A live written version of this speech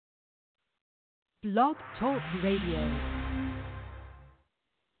Blog Talk Radio.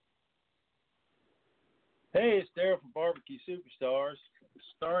 Hey, it's Darryl from BBQ SuperStars,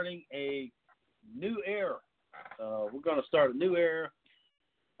 starting a new era. We're going to start a new era.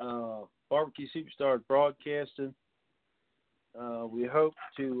 BBQ SuperStars broadcasting. We hope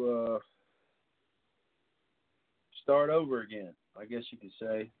to start over again, I guess you could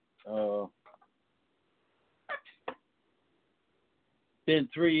say. Been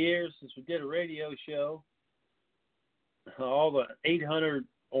 3 years since we did a radio show. All the 800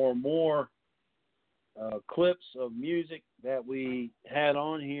 or more clips of music that we had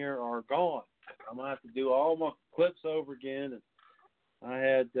on here are gone. I'm going to have to do all my clips over again. And I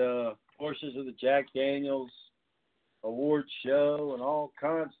had portions of the Jack Daniels award show and all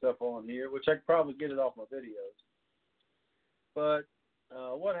kinds of stuff on here, which I could probably get it off my videos. But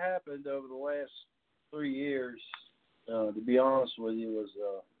what happened over the last 3 years, to be honest with you,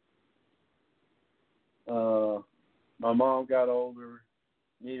 was my mom got older,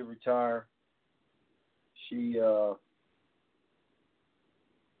 needed to retire. She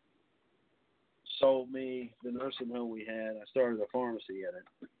sold me the nursing home we had. I started a pharmacy at it.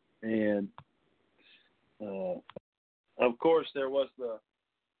 And, of course, there was the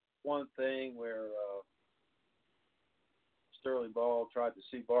one thing where Sterling Ball tried to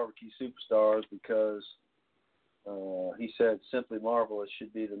sue BBQ SuperStars because he said Simply Marvelous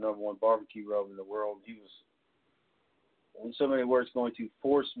should be the #1 barbecue rub in the world. He was, in so many words, going to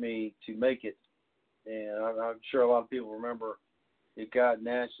force me to make it. And I'm sure a lot of people remember it got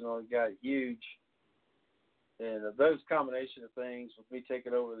national, it got huge. And those combination of things, with me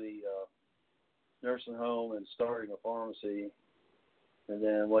taking over the nursing home and starting a pharmacy, and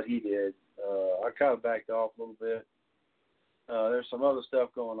then what he did, I kind of backed off a little bit. There's some other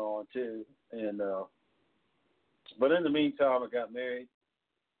stuff going on too, and but in the meantime, I got married.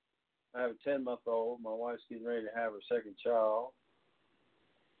 I have a 10-month-old. My wife's getting ready to have her second child,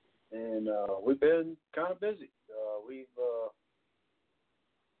 and we've been kind of busy.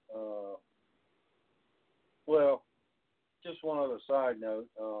 Well, just one other side note.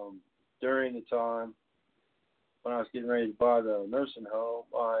 During the time when I was getting ready to buy the nursing home,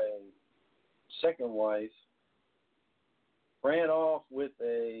 my second wife ran off with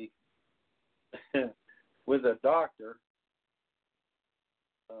a with a doctor.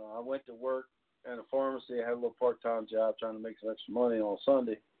 I went to work at a pharmacy. I had a little part-time job trying to make some extra money on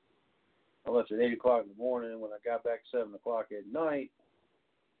Sunday. I left at 8 o'clock in the morning. When I got back 7 o'clock at night,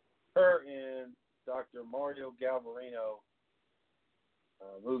 her and Dr. Mario Galvarino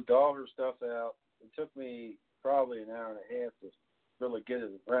moved all her stuff out. It took me probably an hour and a half to really get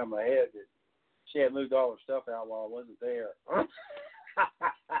it around my head that she had moved all her stuff out while I wasn't there.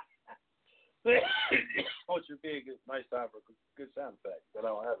 Which would be a nice time for a good sound effect, but I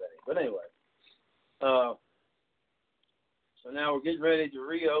don't have any. But anyway, so now we're getting ready to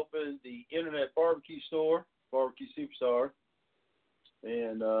reopen the internet barbecue store, BBQ SuperStar,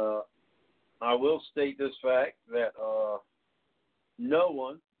 and I will state this fact that no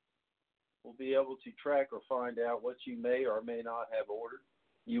one will be able to track or find out what you may or may not have ordered.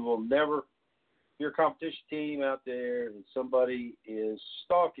 You will never, your competition team out there and somebody is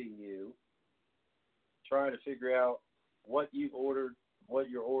stalking you, trying to figure out what you've ordered, what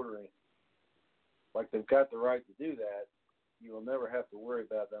you're ordering. Like they've got the right to do that. You will never have to worry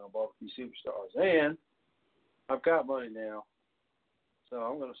about that on BBQ SuperStars. And I've got money now, so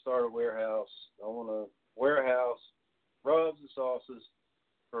I'm going to start a warehouse. I want to warehouse rubs and sauces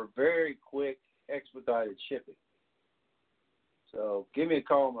for very quick, expedited shipping. So give me a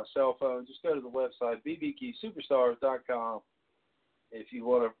call on my cell phone. Just go to the website, BBQSuperStars.com, if you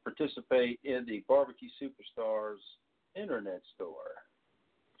want to participate in the BBQ SuperStars internet store.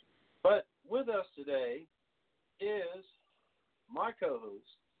 But with us today is my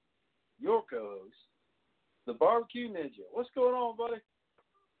co-host, your co-host, the BBQ Ninja. What's going on, buddy?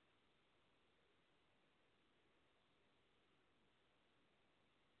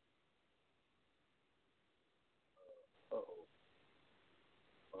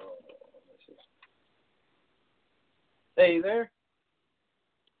 Hey, you there?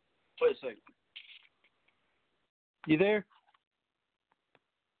 Wait a second. You there?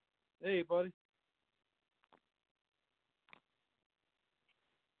 Hey, buddy.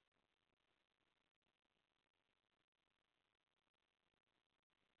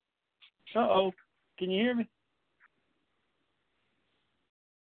 Uh-oh. Can you hear me?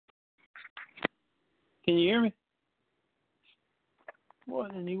 Can you hear me?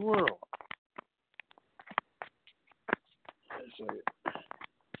 What in the world? Wait a second.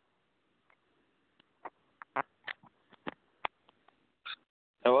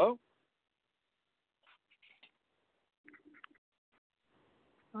 Hello?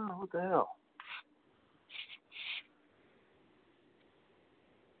 What the hell?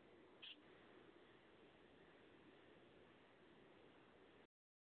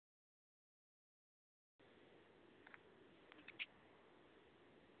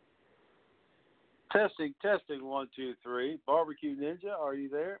 Testing, testing, 1, 2, 3. BBQ Ninja, are you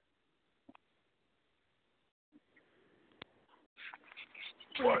there?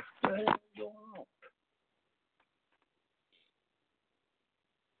 What the hell is going on?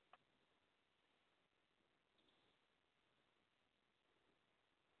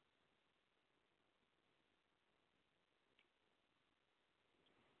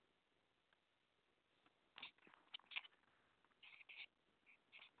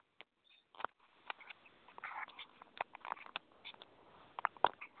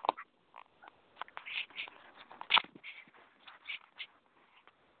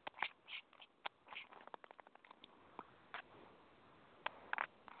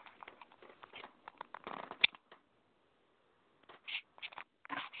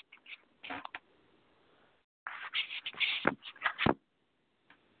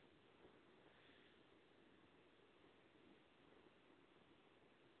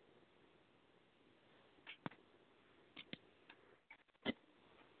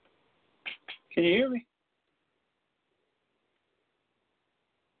 Can you hear me?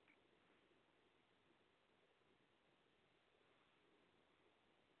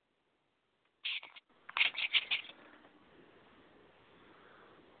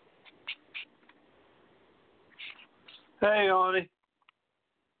 Hey, Arnie.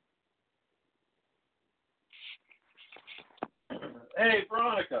 Hey,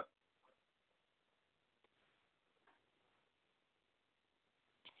 Veronica.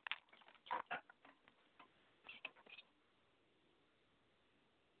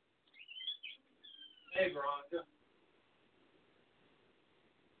 Hey, Veronica.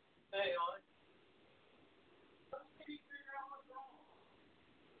 Hey, Arnie.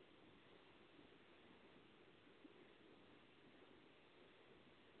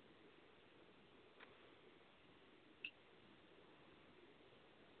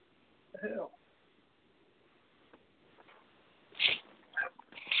 What the hell?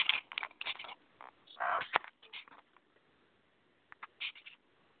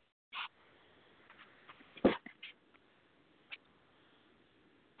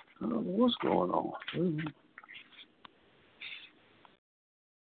 I don't know what's going on.